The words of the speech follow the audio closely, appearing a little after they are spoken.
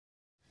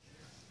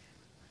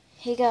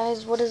Hey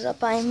guys, what is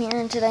up? I'm here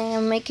and today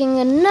I'm making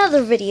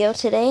another video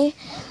today.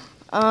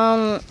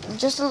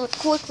 Just a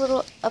quick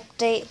little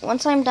update.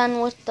 Once I'm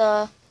done with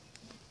the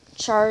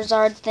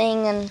Charizard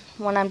thing and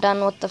when I'm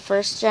done with the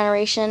first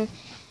generation,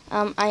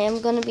 I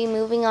am going to be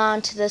moving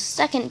on to the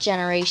second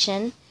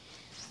generation.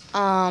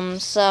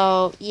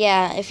 So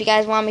yeah, if you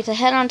guys want me to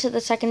head on to the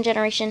second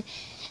generation,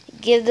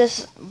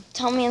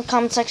 tell me in the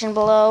comment section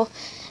below.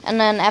 And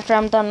then after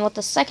I'm done with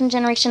the second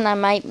generation, I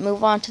might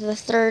move on to the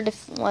third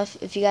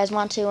if you guys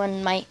want to,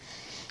 and might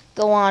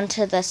go on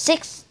to the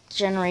sixth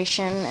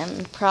generation,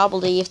 and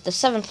probably if the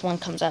seventh one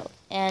comes out.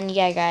 And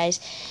yeah, guys,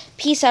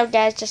 peace out,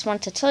 guys. Just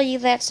want to tell you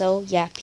that. So yeah.